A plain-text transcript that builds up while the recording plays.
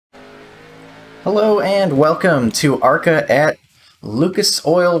Hello and welcome to ARCA at Lucas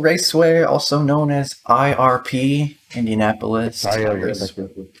Oil Raceway, also known as IRP, Indianapolis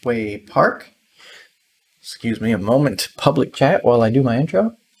Raceway Park. Excuse me a moment, public chat while I do my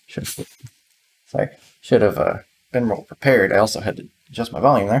intro. Should have been more prepared. I also had to adjust my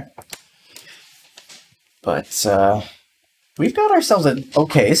volume there. But we've got ourselves an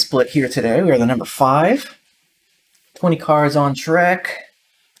okay split here today. We are the number 5. 20 cars on track.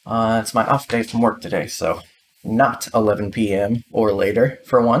 It's my off day from work today, so not 11 p.m. or later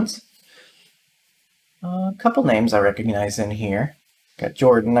for once. A couple names I recognize in here. Got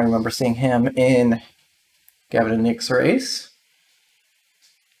Jordan, I remember seeing him in Gavin and Nick's race.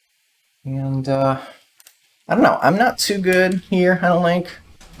 And, I don't know, I'm not too good here, I don't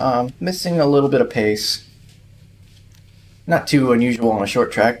think. Missing a little bit of pace. Not too unusual on a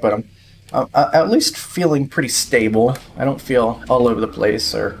short track, but I'm at least feeling pretty stable. I don't feel all over the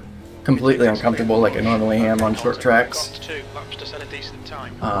place or completely uncomfortable like I normally am on short tracks.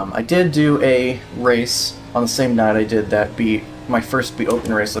 I did do a race on the same night I did that my first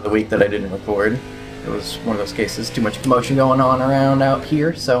open race of the week that I didn't record. It was one of those cases, too much commotion going on around out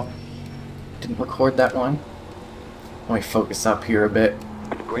here, so didn't record that one. Let me focus up here a bit.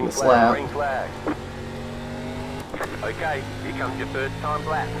 Green flag, green flag. Okay, here comes your first time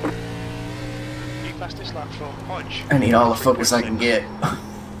lap. Fastest lap for Hodge. I need all the focus I can get.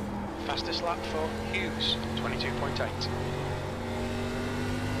 Fastest lap for Hughes, 22.8.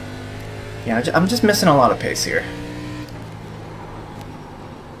 Yeah, I'm just missing a lot of pace here.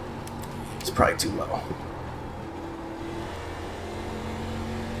 It's probably too low.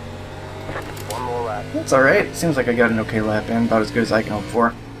 One more lap. That's alright. Seems like I got an okay lap in, about as good as I can hope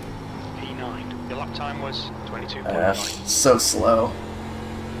for. P9. Your lap time was 22.9. So slow.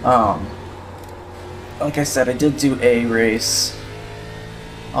 Like I said, I did do a race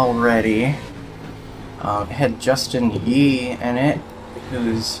already. It had Justin Yee in it,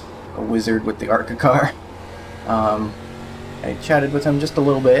 who's a wizard with the ARCA car. I chatted with him just a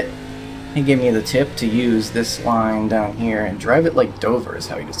little bit. He gave me the tip to use this line down here and drive it like Dover is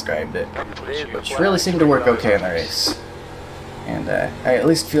how he described it, which really seemed to work okay in the race. And I at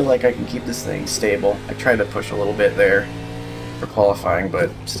least feel like I can keep this thing stable. I tried to push a little bit there for qualifying,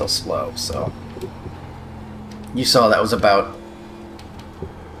 but still slow, so... You saw that was about...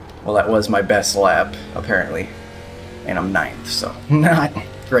 Well, that was my best lap, apparently. And I'm 9th, so not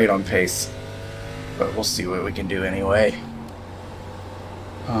great on pace. But we'll see what we can do anyway.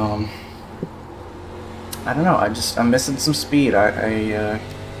 I don't know, I'm missing some speed. I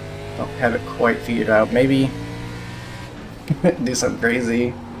don't have it quite figured out. Maybe do something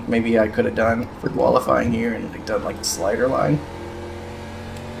crazy. Maybe I could have done for qualifying here and done like the slider line.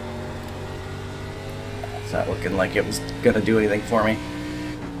 It's not looking like it was gonna do anything for me.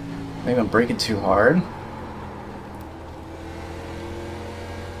 Maybe I'm braking too hard.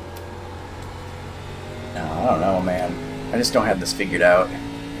 No, I don't know, man. I just don't have this figured out.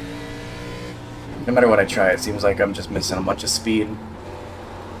 No matter what I try, it seems like I'm just missing a bunch of speed.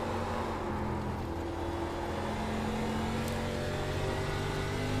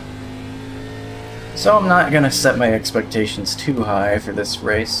 So I'm not gonna set my expectations too high for this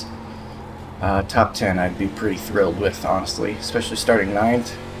race. Top 10 I'd be pretty thrilled with, honestly, especially starting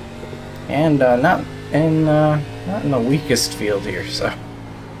 9th. And not in the weakest field here, so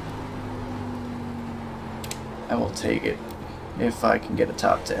I will take it if I can get a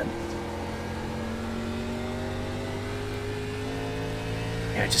top 10.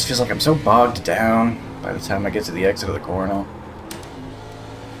 Yeah, it just feels like I'm so bogged down by the time I get to the exit of the corner.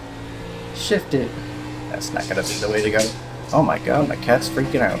 Shift it. That's not gonna be the way to go. Oh my god, my cat's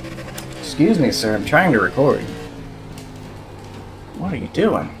freaking out. Excuse me, sir, I'm trying to record. What are you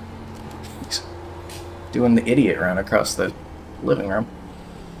doing? He's doing the idiot run across the living room.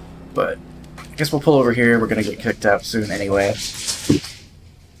 But I guess we'll pull over here. We're gonna get kicked out soon anyway.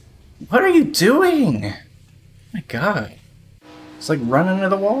 What are you doing? Oh my god. It's like running into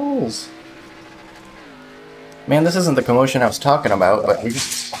the walls. Man, this isn't the commotion I was talking about, but we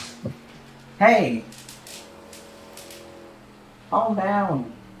just... Hey! Calm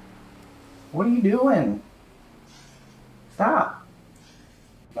down. What are you doing? Stop.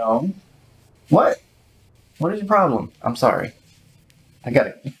 No. What? What is your problem? I'm sorry. I got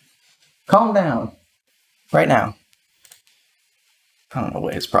it. Calm down. Right now. I don't know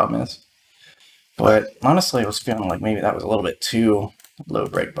what his problem is. But honestly, I was feeling like maybe that was a little bit too low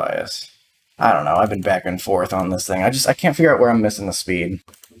brake bias. I don't know. I've been back and forth on this thing. I can't figure out where I'm missing the speed.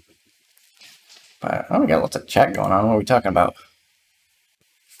 But, oh, we got lots of chat going on. What are we talking about?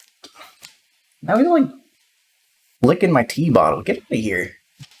 Now he's like licking my tea bottle. Get out of here.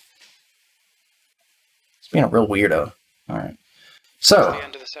 Being a real weirdo. Alright. So, The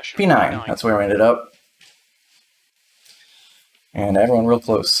end of the session. P9. That's where we ended up. And everyone real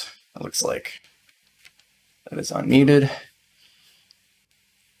close, it looks like. That is unmuted.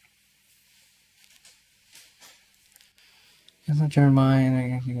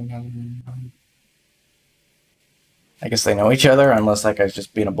 I guess they know each other, unless that guy's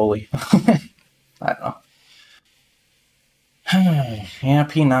just being a bully. I don't know. Yeah,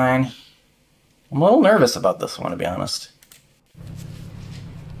 P9. I'm a little nervous about this one, to be honest.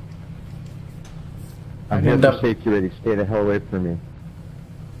 I'm here for safety ready. Stay the hell away from me.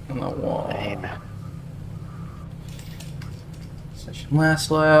 On the wall. Session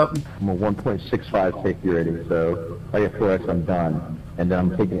last lap. I'm a 1.65 safety rating, so if I get 4X, I'm done. And then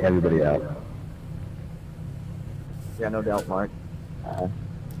I'm taking everybody out. Yeah, no doubt, Mark.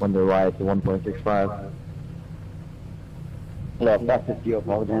 Wonder why it's a 1.65. Yeah, if that's just you,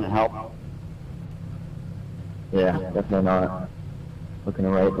 probably didn't help. Yeah, definitely not. Looking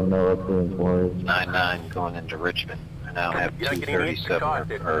to right, they know what doing for is. 99 going into Richmond. I now have You don't get any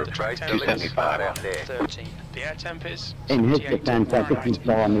 237 or 275 out. 13. The air temp is In his 78 defense, I think he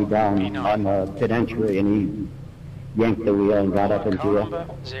saw me down on the pedentry and he yanked the wheel and got up into Car it. number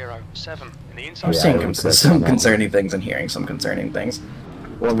 07. In the I'm inside seeing some concerning things and hearing some concerning things.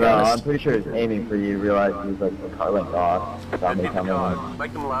 Well, be no, honest. I'm pretty sure he's aiming for you. Realize he's like, the car went off. Saw me coming on.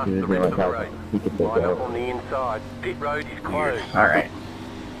 Make them last He the was rest like, of the race. he could take Line up it. on the inside. Pit road is closed. Alright.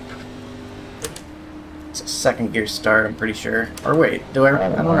 It's a second gear start, I'm pretty sure. Or wait, I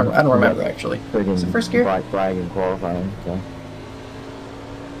don't remember actually. Is it first gear? Black flag in qualifying, so.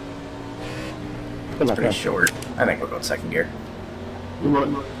 It's pretty short. I think we'll go second gear.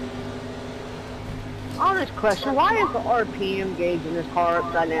 Honest question, why is the RPM gauge in this car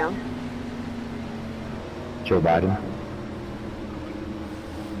upside down? Joe Biden.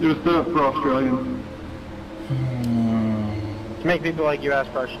 It was set up for Australians. To make people like you ask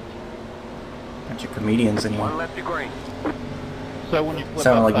questions. Bunch of comedians in One here. left to green. So when you flip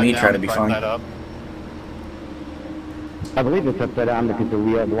Sounded like upside me down, trying to be front funny. side up. I believe it's upside down because the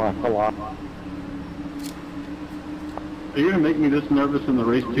wheel blocked a lot. Are you going to make me this nervous in the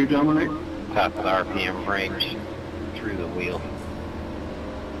race too, Dominic? Top of the RPM range through the wheel.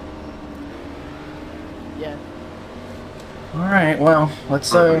 Yes. Alright, well,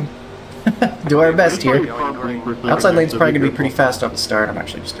 let's do our best here. Outside lane's probably gonna be pretty fast off the start. I'm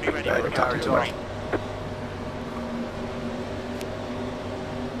actually just talking too much.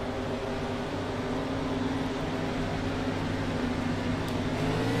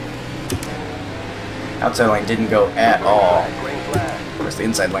 Outside lane didn't go at all. Green flag. Of course, the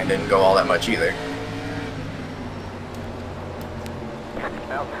inside lane didn't go all that much either.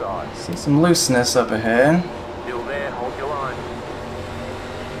 Outside. See some looseness up ahead. Still there. Hold your line.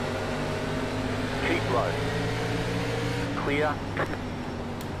 Keep low. Clear.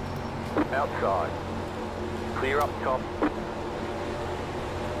 Outside. Clear up top.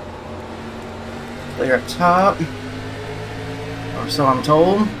 Clear up top. Or so I'm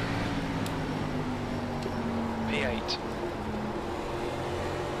told. P8.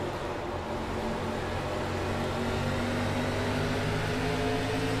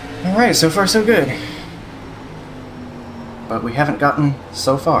 Alright, so far so good. But we haven't gotten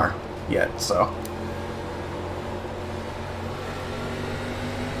so far yet, so.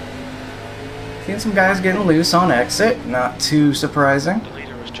 Seeing some guys getting loose on exit, not too surprising. The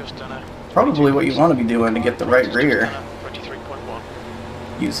leader has just done a Probably what you want to be doing to get the right rear 23.1.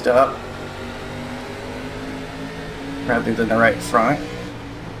 used up. Rather than the right front.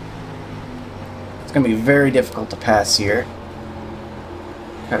 It's going to be very difficult to pass here.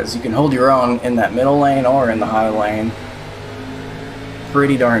 Because you can hold your own in that middle lane or in the high lane.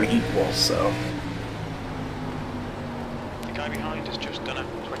 Pretty darn equal, so. The guy behind has just done a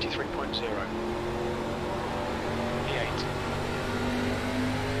 23.0. P8.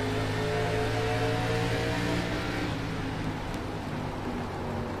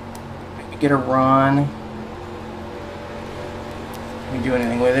 Maybe get a run. Can we do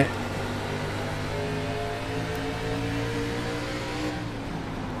anything with it?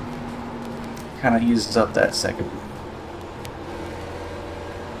 Kind of uses up that second.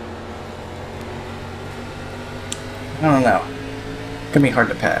 I don't know. Could be hard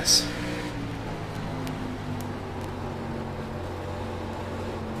to pass.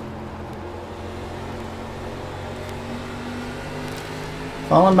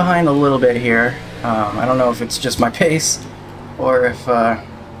 Falling behind a little bit here. I don't know if it's just my pace or if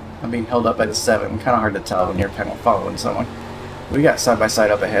I'm being held up by the 7. Kind of hard to tell when you're kind of following someone. We got side by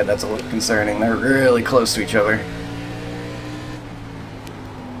side up ahead. That's a little concerning. They're really close to each other.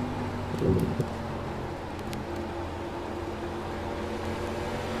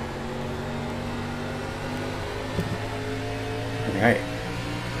 Alright.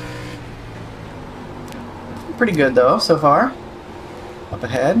 Pretty good though, so far. Up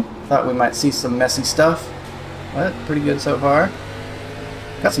ahead. Thought we might see some messy stuff, but pretty good so far.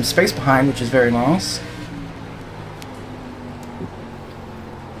 Got some space behind, which is very nice.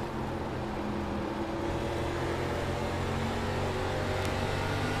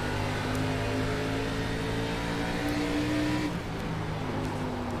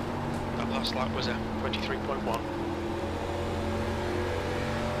 That last lap was a 23.1.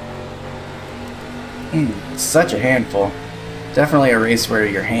 Such a handful. Definitely a race where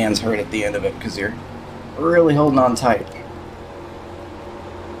your hands hurt at the end of it because you're really holding on tight.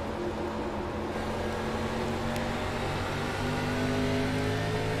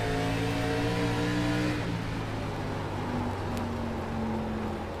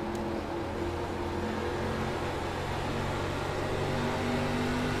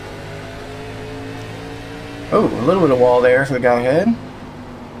 Oh, a little bit of wall there for the guy ahead.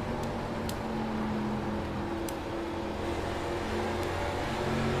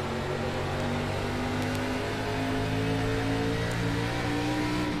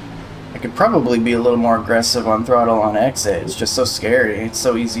 Could probably be a little more aggressive on throttle on exit. It's just so scary. It's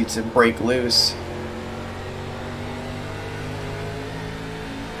so easy to break loose.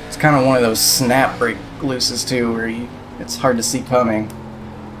 It's kind of one of those snap break looses too, where it's hard to see coming.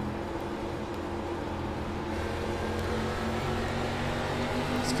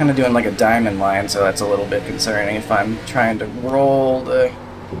 It's kind of doing like a diamond line, so that's a little bit concerning if I'm trying to roll the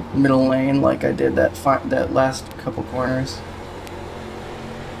middle lane like I did that last couple corners.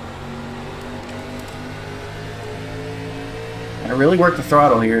 I really work the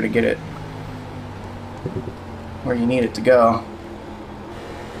throttle here to get it where you need it to go.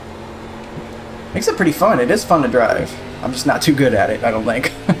 Makes it pretty fun. It is fun to drive. I'm just not too good at it, I don't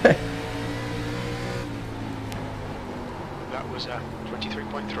think. That was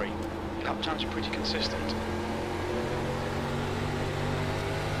 23.3. Lap times are pretty consistent.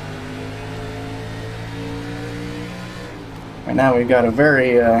 Right now we've got a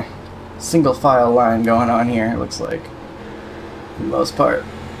very single file line going on here, it looks like. For the most part.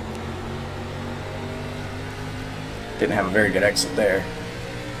 Didn't have a very good exit there.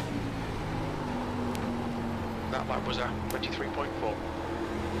 That lap was 23.4.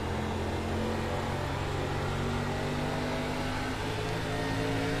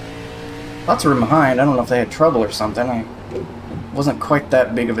 Lots of room behind. I don't know if they had trouble or something. It wasn't quite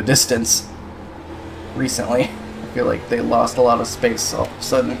that big of a distance recently. I feel like they lost a lot of space all of a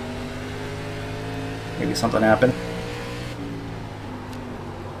sudden. Maybe something happened.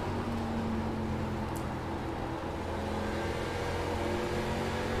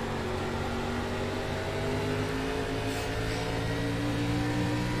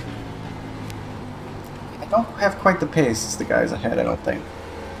 I don't have quite the pace as the guys ahead, I don't think.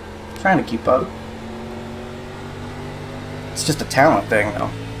 Trying to keep up. It's just a talent thing, though.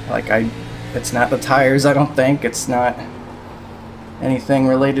 Like, it's not the tires, I don't think. It's not anything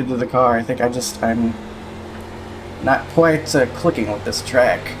related to the car. I think I'm not quite clicking with this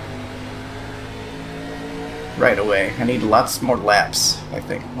track right away. I need lots more laps, I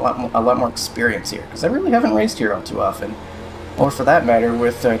think. A lot more experience here, because I really haven't raced here all too often. Or for that matter,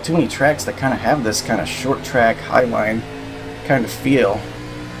 with too many tracks that kind of have this kind of short track, high line kind of feel.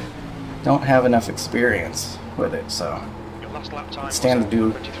 Don't have enough experience with it, so stand to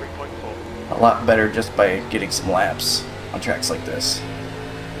do a lot better just by getting some laps on tracks like this.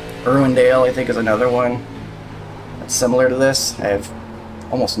 Irwindale, I think, is another one that's similar to this. I have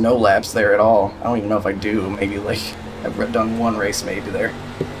almost no laps there at all. I don't even know if I do. Maybe, like, I've done one race maybe there.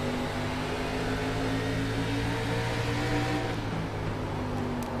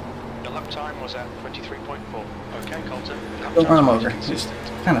 The lap time was at 23.4. Okay, Colton. Don't run him over. Just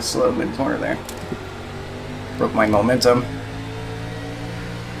kind of slow mid-corner there. Broke my momentum.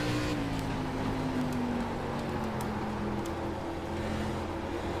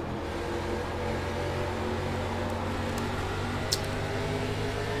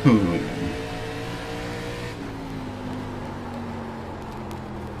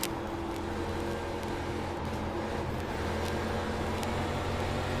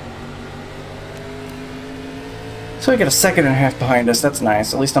 So we get a second and a half behind us. That's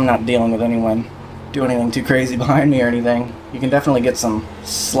nice. At least I'm not dealing with anyone doing anything too crazy behind me or anything. You can definitely get some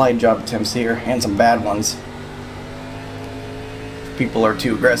slide job attempts here, and some bad ones. People are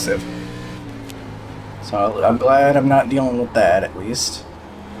too aggressive. So I'm glad I'm not dealing with that, at least.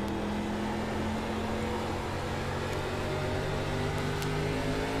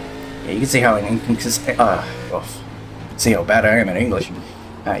 Yeah, you can see how inconsistent. See how bad I am in English.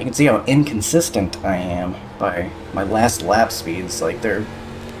 You can see how inconsistent I am by my last lap speeds. Like, they're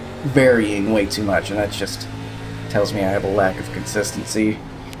varying way too much, and that just tells me I have a lack of consistency.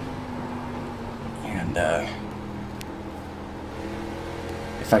 And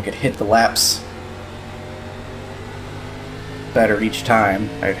if I could hit the laps better each time,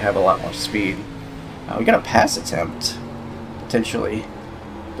 I'd have a lot more speed. We got a pass attempt potentially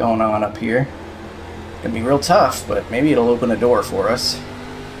going on up here. Gonna be real tough, but maybe it'll open a door for us.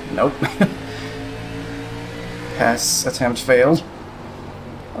 Nope. Pass attempt failed.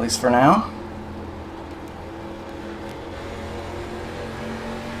 At least for now.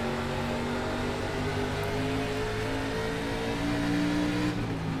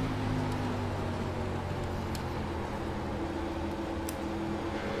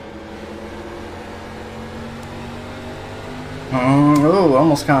 Oh,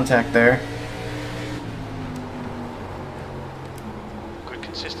 almost contact there. Good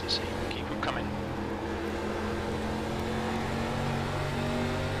consistency. Keep them coming.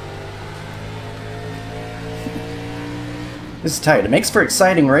 This is tight. It makes for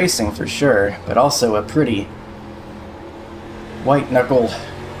exciting racing for sure, but also a pretty white-knuckle,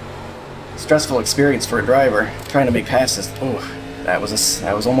 stressful experience for a driver trying to make passes. Oh, that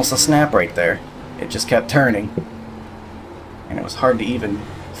was almost a snap right there. It just kept turning, and it was hard to even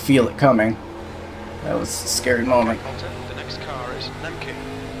feel it coming. That was a scary moment. The next car is Lemke.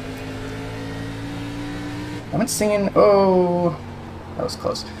 I haven't seen... Oh, that was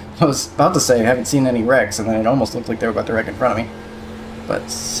close. I was about to say I haven't seen any wrecks, and then it almost looked like they were about to wreck in front of me. But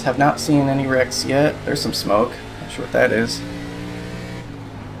have not seen any wrecks yet. There's some smoke. Not sure what that is.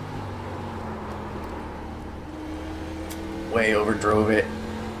 Way overdrove it.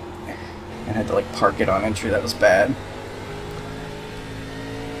 And had to like park it on entry. That was bad.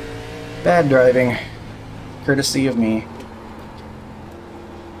 Bad driving. Courtesy of me.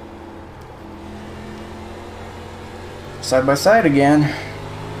 Side by side again.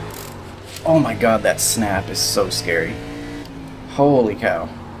 Oh my god, that snap is so scary. Holy cow.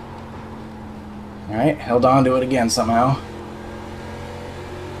 Alright, held on to it again somehow.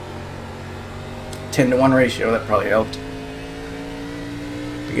 10-to-1 ratio, that probably helped.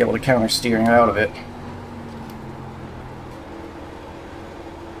 Be able to counter steering out of it.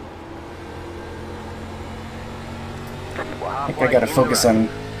 I think I gotta focus on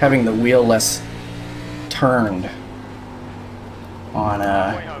having the wheel less turned on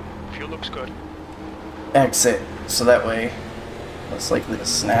Fuel looks good. exit, so that way less likely to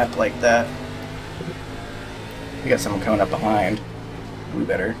snap like that. We got someone coming up behind. We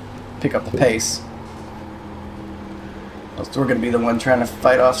better pick up the pace. Else we're gonna be the one trying to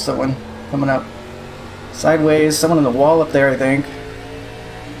fight off someone coming up sideways. Someone on the wall up there, I think.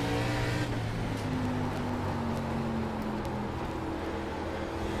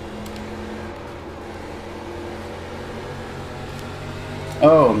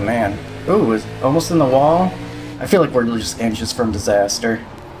 Oh man. Ooh, is almost in the wall. I feel like we're just inches from disaster.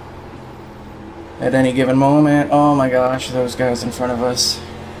 At any given moment. Oh my gosh, those guys in front of us.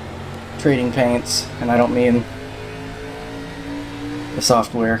 Trading paints, and I don't mean the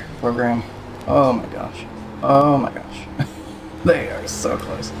software program. Oh my gosh. Oh my gosh. They are so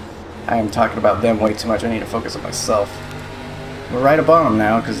close. I am talking about them way too much. I need to focus on myself. We're right above them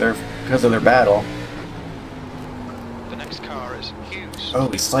now because of their battle. The next car is Hughes. Oh,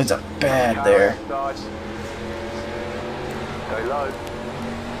 he slides up bad there. Go low.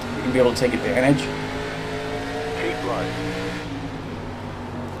 You can be able to take advantage. Keep low.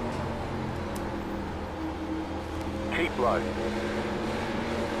 Keep low.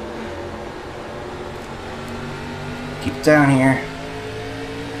 Keep it down here.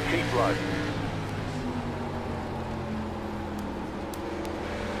 Keep low.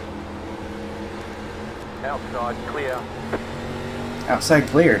 Outside clear. Outside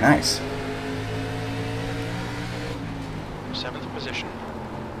clear, nice. 7th position.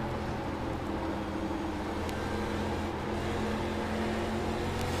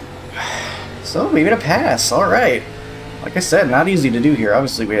 So we made a pass, alright. Like I said, not easy to do here.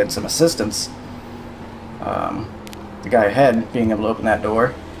 Obviously we had some assistance. The guy ahead being able to open that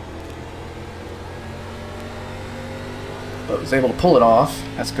door. But was able to pull it off.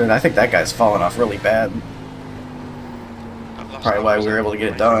 That's good. I think that guy's fallen off really bad. Probably why we were able to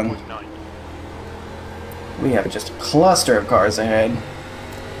get it done. We have just a cluster of cars ahead.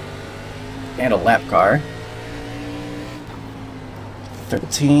 And a lap car.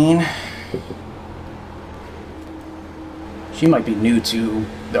 13. She might be new to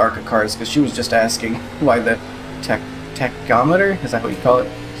the ARCA cars because she was just asking why the tachometer, is that what you call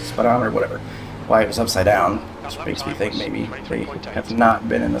it? Speedometer, whatever. why it was upside down, which makes me think maybe they have not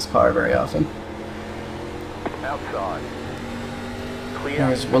been in this car very often. Outside. Clear.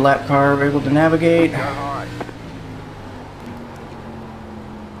 There's a lap car we're able to navigate. Go high.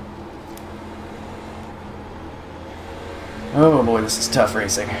 Oh boy, this is tough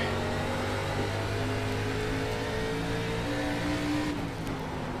racing.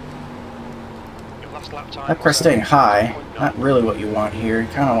 Your last lap time. Lap car staying high, not really what you want here. You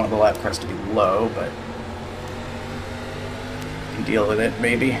kind of want the lap cars to be low, but you can deal with it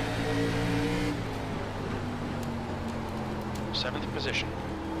maybe. 7th position.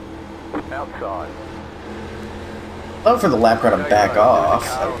 Outside. Love for the lap car to back off.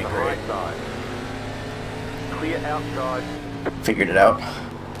 That would be On the great. right side. Clear outside. Figured it out.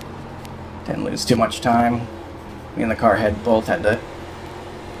 Didn't lose too much time. Me and the car both had to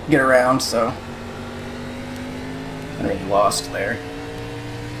get around, so I really lost there.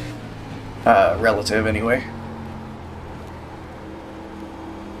 Relative anyway.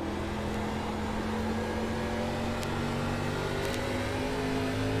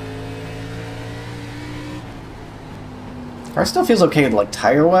 Car still feels okay, like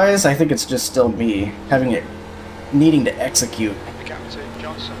tire-wise. I think it's just still me having it needing to execute The gap to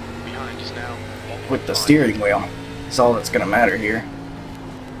Johnson behind is now with the steering wheel. It's all that's gonna matter here.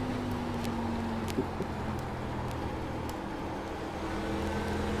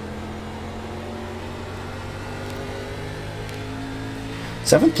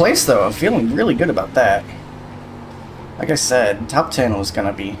 Seventh place though, I'm feeling really good about that. Like I said, top 10 was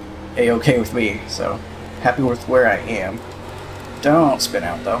gonna be a-okay with me, so happy with where I am. Don't spin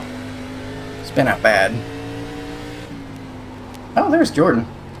out though. Spin out bad. Oh, there's Jordan.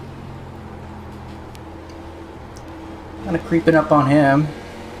 Kind of creeping up on him.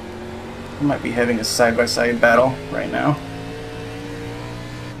 We might be having a side-by-side battle right now.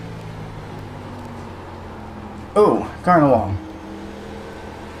 Oh, Carnival.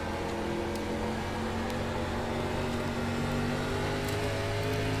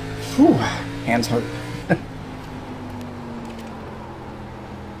 Whew, hands hurt.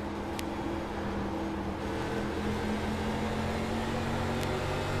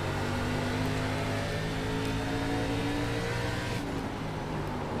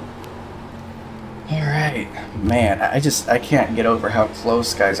 Alright, man, I can't get over how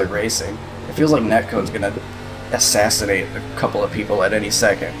close guys are racing. It feels like Netcode's gonna assassinate a couple of people at any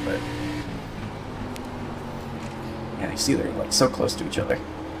second, but yeah, you see they're like so close to each other.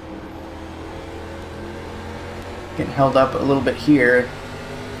 Getting held up a little bit here,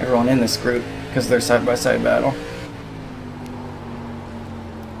 everyone in this group, because of their side-by-side battle.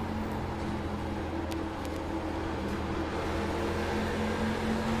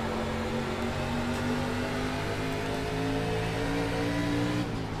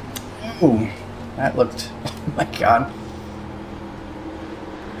 Ooh, that looked, oh my god,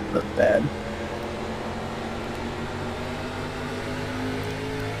 looked bad.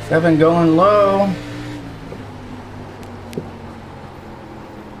 7 going low.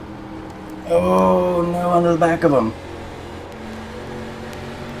 Oh no, under the back of him.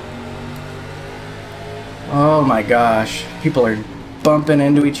 Oh my gosh, people are bumping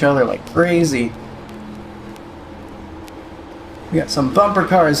into each other like crazy. We got some bumper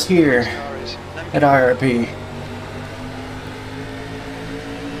cars here at IRP.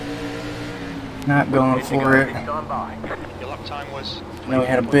 Not going for it. Gone by. Your lap time was. I know we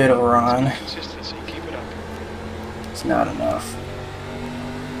had a bit of a run. Consistency, keep it up. It's not enough.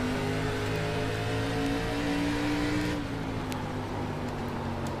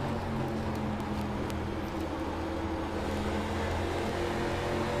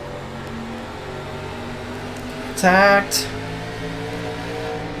 Attacked.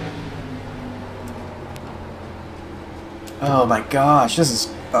 Oh my gosh, this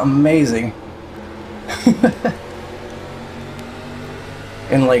is amazing.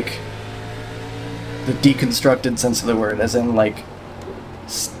 In like the deconstructed sense of the word, as in like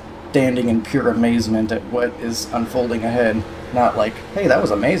standing in pure amazement at what is unfolding ahead. Not like, hey, that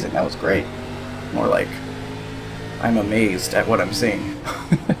was amazing, that was great. More like, I'm amazed at what I'm seeing.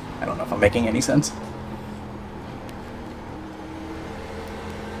 I don't know if I'm making any sense.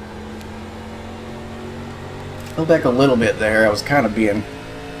 Fell back a little bit there. I was kind of being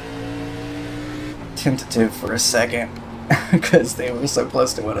tentative for a second because they were so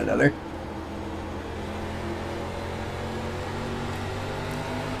close to one another.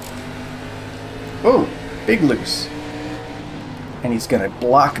 Oh, big loose. And he's gonna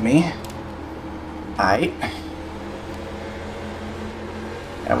block me. Aight.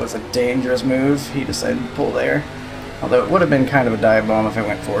 That was a dangerous move he decided to pull there. Although it would have been kind of a dive bomb if I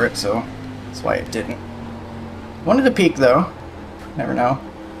went for it, so That's why it didn't. Wanted to peek though. Never know.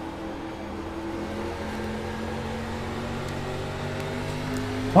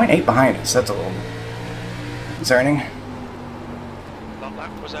 .8 behind us. That's a little concerning. That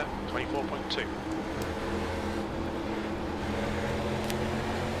lap was at 24.2.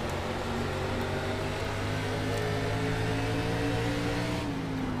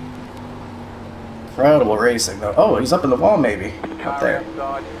 Incredible racing though. Oh, he's up in the wall maybe. Up Car there.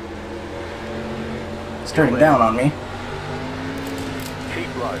 outside. He's turning down on me.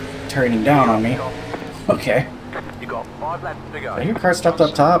 Keep low. Turning down on me. Okay. You got 5 laps to go. I hear car stopped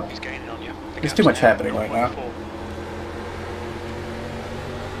up top. He's gaining on you. The There's gap's too much now happening right now. 0.4.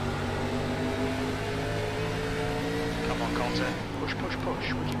 Come on, Conte. Push, push,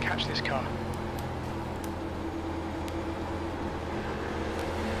 push. We can catch this car.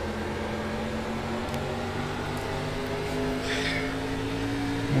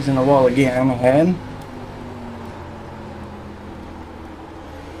 He's in the wall again ahead.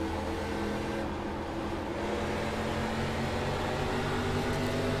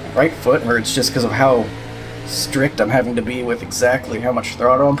 Right foot hurts just because of how strict I'm having to be with exactly how much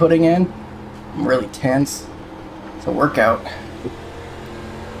throttle I'm putting in. I'm really tense. It's a workout.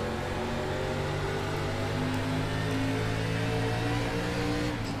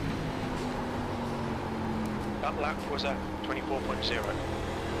 That lap was at 24.0.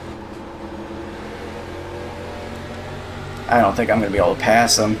 I don't think I'm going to be able to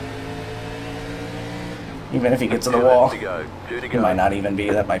pass him. Even if he gets to the 2 wall. laps to go. 2 to He go. might not even be.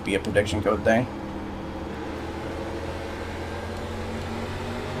 That might be a prediction code thing.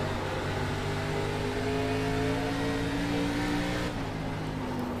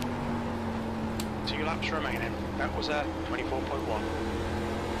 Two laps remaining. That was at 24.1.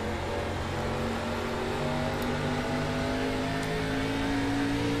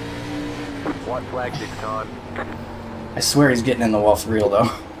 White flag this time. I swear he's getting in the wall for real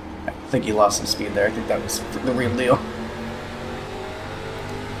though. I think he lost some speed there. I think that was the real deal.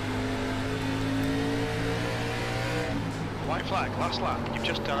 White flag, last lap. You've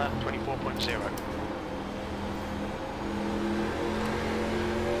just done at 24.0.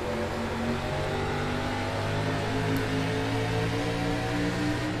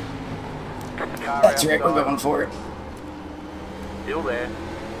 Car That's right, we're outside. going for it. Still there.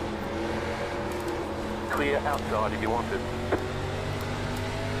 Clear outside if you want it.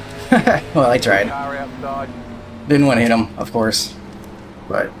 Well, I tried. Car outside. Didn't want to hit him, of course.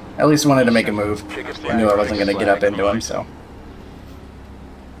 But at least wanted to make a move. Check it I knew I wasn't going to get up into him, so.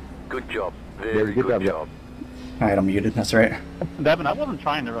 Good job. Very good good job. job. Alright, I'm muted, that's right. Devin, I wasn't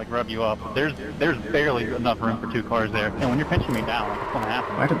trying to like rub you up. There's barely enough room for 2 cars there, and when you're pinching me down, like, what's gonna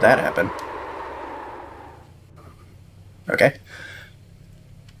happen? Why did that happen? Okay.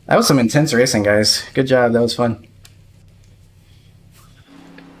 That was some intense racing, guys. Good job, that was fun.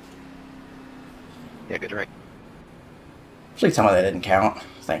 Yeah, good right. Please tell me that didn't count.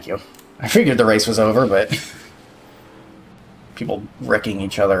 Thank you. I figured the race was over, but... people wrecking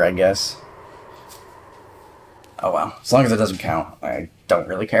each other, I guess. Oh well. As long as it doesn't count, I don't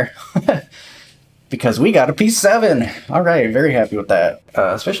really care. Because we got a P7! Alright, very happy with that.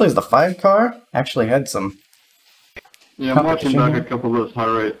 Especially as the 5 car actually had some... Yeah, I'm watching back a competition. couple of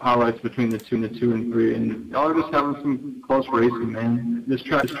those highlights between the 2 and 3, and y'all are just having some close racing, man. Just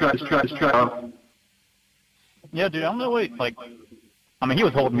try out. Yeah, dude, I don't know what, like, I mean, he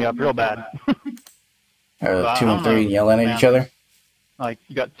was holding me up real bad. Or 2 I and don't 3 know, yelling at man. each other. Like,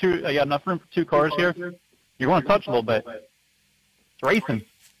 you got enough room for 2 cars here. You're going to touch a little bit. It's racing.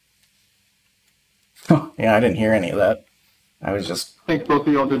 Yeah, I didn't hear any of that. I was just... I think both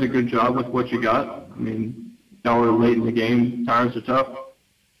of y'all did a good job with what you got. I mean, y'all were late in the game. Tires are tough.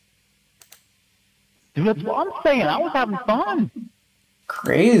 Dude, that's what I'm saying. I was having fun.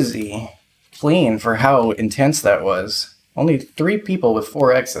 crazy clean for how intense that was. Only 3 people with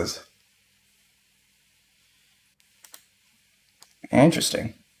 4 X's.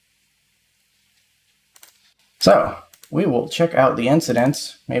 Interesting. So, we will check out the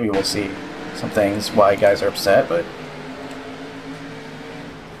incidents. Maybe we'll see some things why guys are upset, but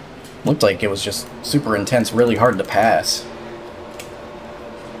looked like it was just super intense, really hard to pass.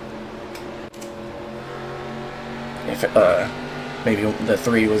 If maybe the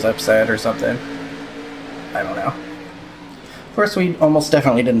 3 was upset or something. I don't know. Of course, we almost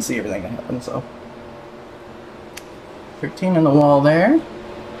definitely didn't see everything that happened, so. 13 in the wall there.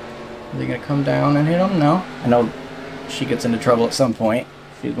 Are they gonna come down and hit him? No. I know she gets into trouble at some point.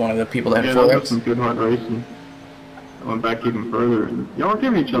 She's one of the people that had Yeah, 4 that was X. some good hard racing. I went back even further. And y'all were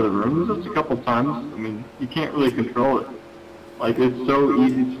giving each other room. There's just a couple times. I mean, you can't really control it Like, it's so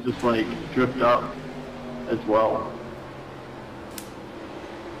easy to just, like, drift up as well.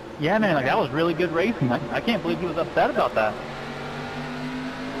 Yeah, man, like that was really good racing. I can't believe he was upset about that.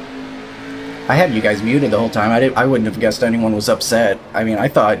 I had you guys muted the whole time. I wouldn't have guessed anyone was upset. I mean, I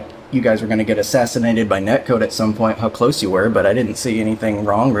thought you guys were going to get assassinated by netcode at some point, how close you were, but I didn't see anything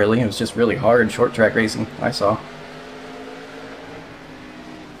wrong, really. It was just really hard short track racing, I saw.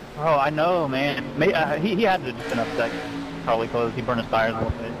 Oh, I know, man. He had to just been upset, probably because he burned his tires a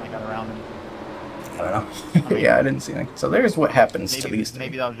little bit and I got around him. I don't know. I mean, yeah, I didn't see anything. So there's what happens to these things.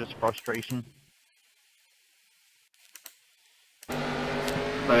 Maybe that was just frustration.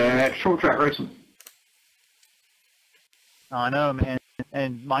 Short track racing. Oh, I know, man.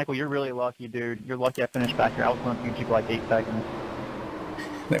 And Michael, you're really lucky, dude. You're lucky I finished back here. I was going to beat you for like 8 seconds.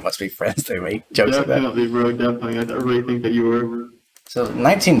 They must be friends. They make jokes like that. Definitely, bro. Definitely. I really think that you were. So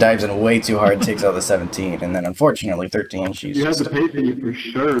 19 dives in way too hard, takes out the 17, and then unfortunately 13. She's you have just the pace in you for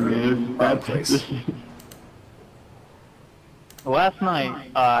sure, man. bad place. Last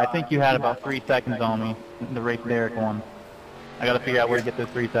night, I think you had about 3 seconds on me in the race Derek won. I got to figure out where to get those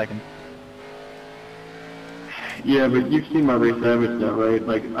 3 seconds. Yeah, but you've seen my race average now, right?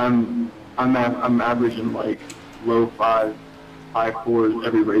 Like I'm averaging like low 5s, high 4s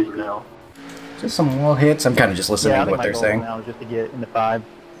every race now. Just some wall hits. I'm kind of just listening to what they're saying. Now is just to get in the 5.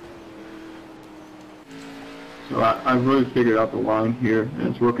 So I've really figured out the line here, and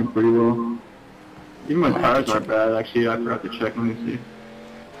it's working pretty well. Even my tires aren't bad. Actually, I forgot to check. Let me see.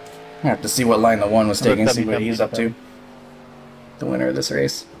 I have to see what line the one was taking, see what he's up to. The winner of this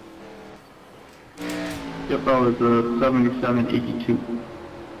race. Yep, that was 77.82.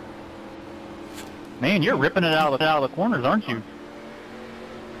 Man, you're ripping it out of the corners, aren't you?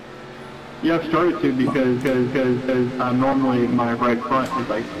 Yeah, I've started to because normally my right front is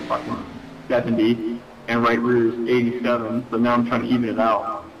like fucking 70 and right rear is 87, so now I'm trying to even it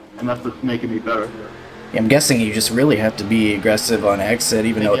out, and that's what's making me better. Yeah, I'm guessing you just really have to be aggressive on exit,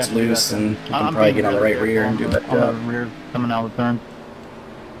 even though it's loose, and you can probably get on the right rear and do that job. Rear coming out of the turn.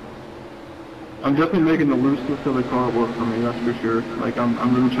 I'm definitely making the looseness of the car work for me, that's for sure. Like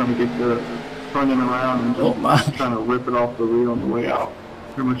I'm really trying to get the turning around and just trying to rip it off the rear on the way out.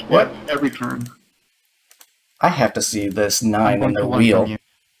 Pretty much every turn. I have to see this 9 in the wheel.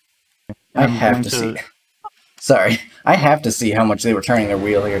 I have to see. Sorry, I have to see how much they were turning their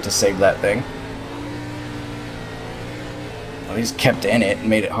wheel here to save that thing. Well, they just kept in it and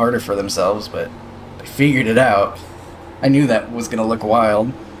made it harder for themselves, but they figured it out. I knew that was gonna look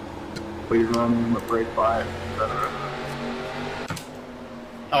wild. Please run with brake 5, etc.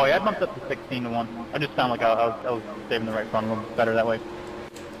 Oh yeah, I bumped up to 16 to 1. I just sound like I was saving the right front a little bit better that way.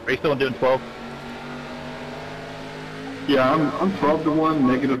 Are you still doing 12? Yeah, I'm 12 to 1,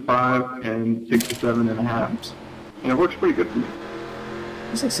 -5, and 67.5. And it works pretty good for me.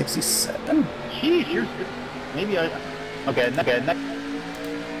 You say 67? Jeez, you're maybe I. Okay, next.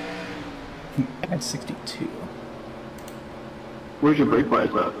 I had 62. Where's your brake bias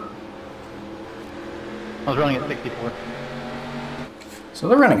at? I was running at 64. So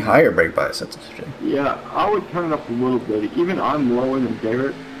they're running higher brake bias, that's interesting. Yeah, I would turn it up a little bit. Even I'm lower than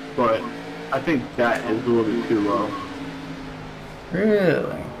Derek, but I think that is a little bit too low.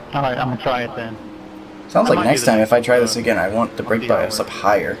 Really? Alright, I'm gonna try it then. Sounds like next time if I try this again, I want the brake bias up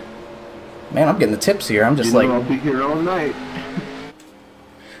higher. Man, I'm getting the tips here. I'm just like... I'll be here all night.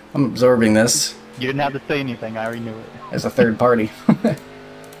 I'm absorbing this. You didn't have to say anything, I already knew it. As a third party.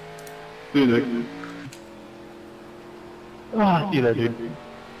 Dude, See you there, dude.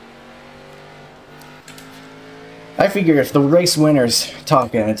 I figure if the race winner's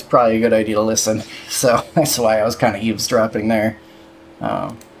talking, it's probably a good idea to listen. So that's why I was kind of eavesdropping there.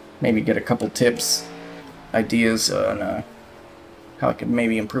 Maybe get a couple tips, ideas on how I could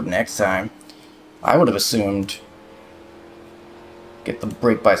maybe improve next time. I would have assumed get the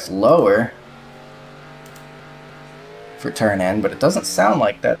brake bias lower for turn in, but it doesn't sound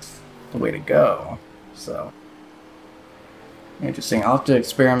like that's the way to go. So interesting. I'll have to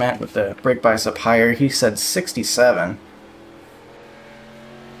experiment with the brake bias up higher. He said 67.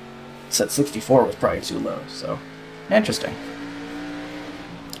 Said 64 was probably too low, so interesting.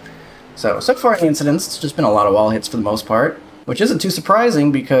 So far in the incidents, it's just been a lot of wall hits for the most part, which isn't too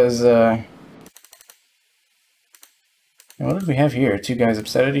surprising because, what did we have here? 2 guys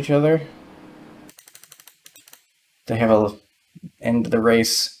upset at each other? They have a end of the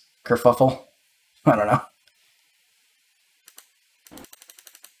race kerfuffle? I don't know.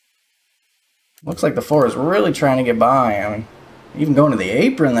 Looks like the 4 is really trying to get by. I mean, even going to the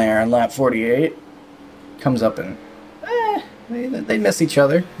apron there on lap 48. Comes up and they miss each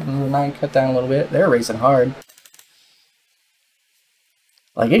other. And the 9 cut down a little bit. They're racing hard.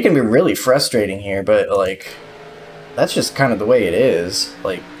 Like, it can be really frustrating here, but, like, that's just kind of the way it is.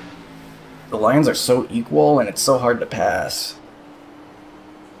 Like, the lines are so equal, and it's so hard to pass.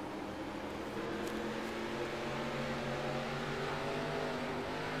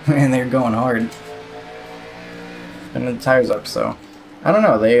 And they're going hard. And the tires up, so... I don't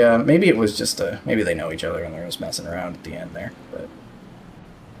know, they, maybe it was just maybe they know each other and they're just messing around at the end there, but...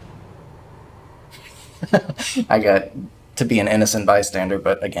 I got to be an innocent bystander,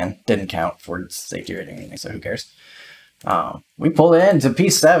 but again, didn't count for safety rating anyway, so who cares? We pulled in to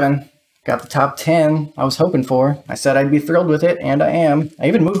P7, got the top 10 I was hoping for. I said I'd be thrilled with it, and I am. I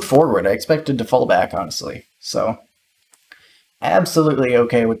even moved forward. I expected to fall back, honestly, so... absolutely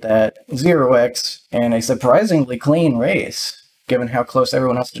okay with that. 0x, and a surprisingly clean race, given how close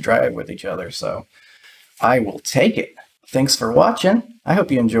everyone has to drive with each other, so I will take it. Thanks for watching. I hope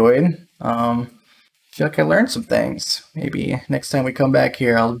you enjoyed. I feel like I learned some things. Maybe next time we come back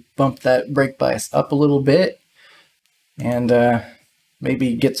here, I'll bump that brake bias up a little bit, and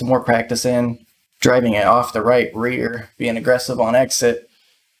maybe get some more practice in driving it off the right rear, being aggressive on exit,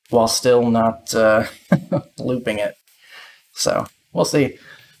 while still not looping it. So, we'll see.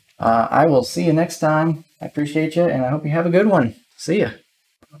 I will see you next time. I appreciate you, and I hope you have a good one. See ya.